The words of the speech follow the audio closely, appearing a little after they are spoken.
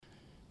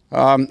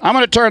I'm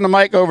going to turn the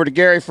mic over to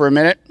Gary for a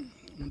minute. Why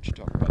don't you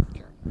talk about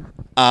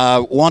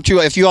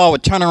Carolyn? If you all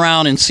would turn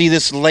around and see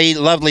this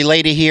lovely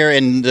lady here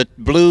in the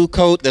blue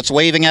coat that's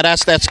waving at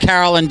us, that's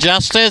Carolyn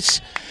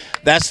Justice.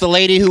 That's the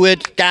lady who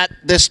had got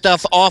this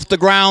stuff off the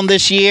ground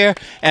this year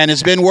and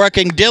has been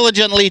working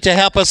diligently to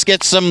help us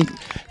get some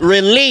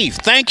relief.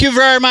 Thank you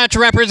very much,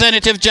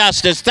 Representative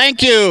Justice.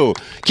 Thank you.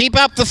 Keep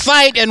up the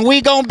fight, and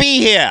we gonna be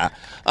here.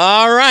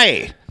 All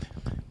right.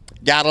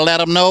 Gotta let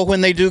them know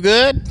when they do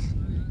good,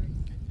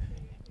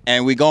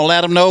 and we gonna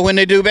let them know when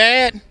they do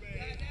bad,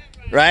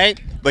 right?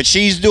 But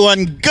she's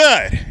doing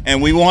good,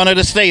 and we want her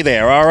to stay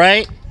there, all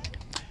right?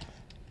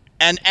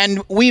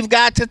 And we've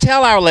got to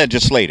tell our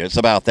legislators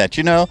about that,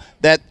 you know,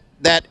 that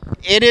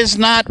it is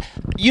not,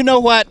 you know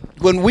what,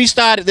 when we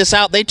started this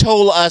out, they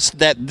told us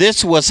that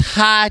this was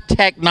high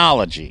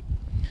technology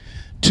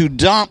to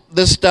dump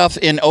the stuff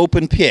in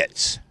open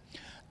pits.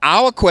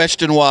 Our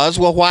question was,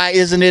 well, why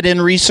isn't it in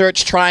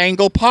Research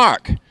Triangle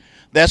Park?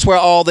 That's where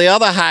all the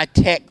other high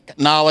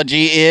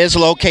technology is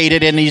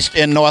located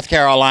in North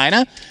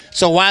Carolina.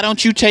 So why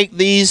don't you take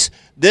this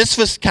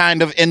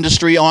kind of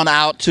industry on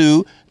out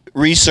to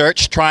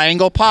Research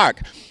Triangle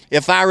Park?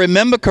 If I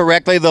remember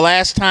correctly, the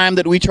last time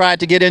that we tried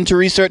to get into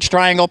Research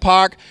Triangle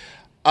Park,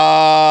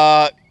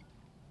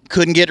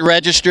 couldn't get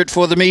registered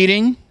for the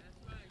meeting,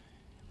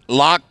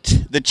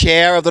 locked the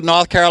chair of the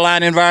North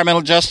Carolina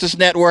Environmental Justice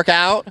Network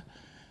out,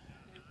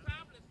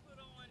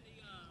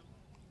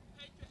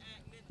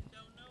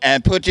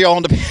 and put you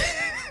on the...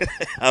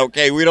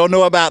 Okay, we don't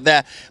know about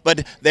that,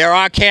 but there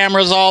are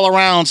cameras all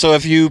around, so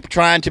if you're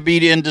trying to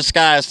be in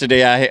disguise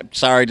today, I'm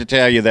sorry to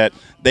tell you that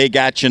they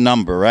got your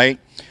number, right?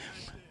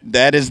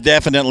 That is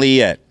definitely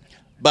it.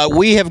 But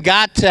we have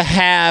got to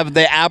have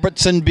the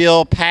Albertson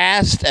bill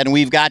passed, and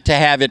we've got to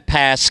have it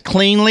passed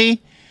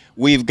cleanly.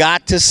 We've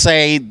got to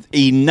say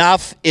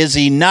enough is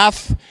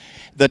enough.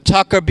 The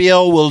Tucker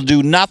bill will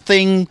do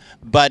nothing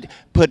but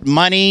put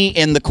money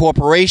in the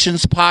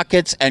corporations'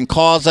 pockets and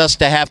cause us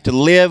to have to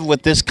live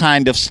with this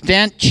kind of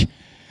stench,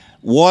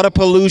 water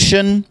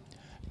pollution,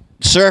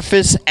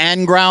 surface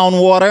and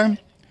groundwater.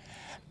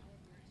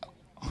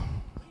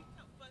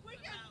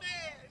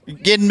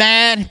 Getting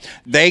mad?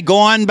 They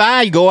going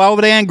by. You go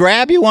over there and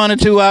grab you one or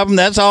two of them.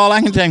 That's all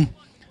I can tell you.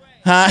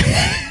 Huh?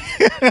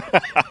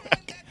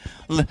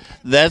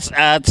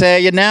 I'll tell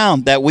you now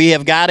that we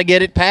have got to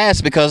get it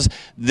passed, because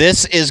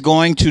this is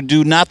going to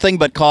do nothing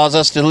but cause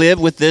us to live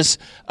with this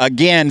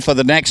again for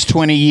the next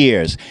 20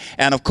 years.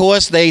 And of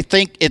course, they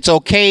think it's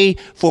okay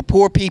for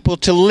poor people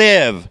to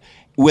live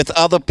with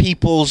other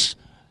people's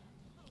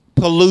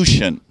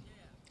pollution.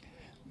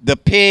 The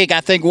pig,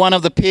 I think one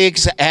of the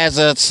pigs has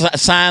a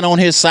sign on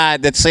his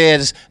side that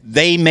says,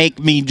 "They make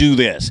me do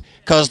this,"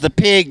 because the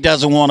pig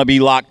doesn't want to be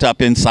locked up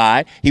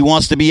inside. He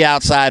wants to be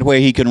outside where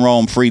he can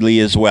roam freely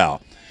as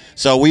well.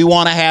 So we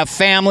want to have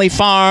family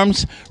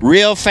farms,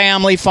 real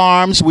family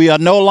farms. We are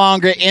no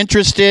longer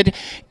interested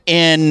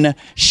in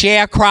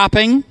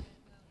sharecropping.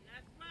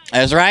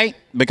 That's right,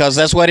 because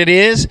that's what it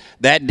is.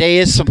 That day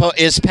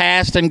is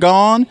past and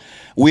gone.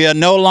 We are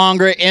no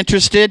longer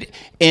interested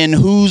in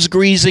who's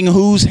greasing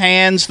whose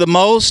hands the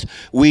most.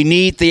 We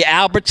need the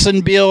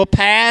Albertson bill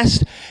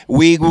passed.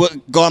 We're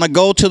going to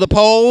go to the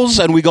polls,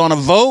 and we're going to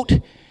vote,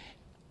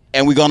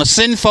 and we're going to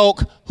send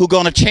folk who are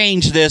going to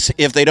change this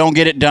if they don't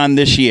get it done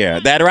this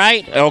year. That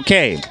right?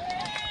 Okay.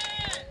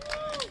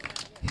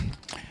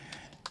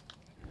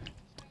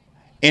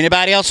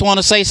 Anybody else want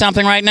to say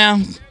something right now?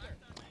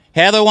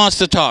 Heather wants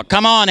to talk.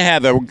 Come on,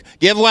 Heather.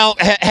 Give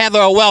Heather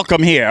a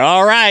welcome here.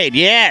 All right.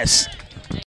 Yes.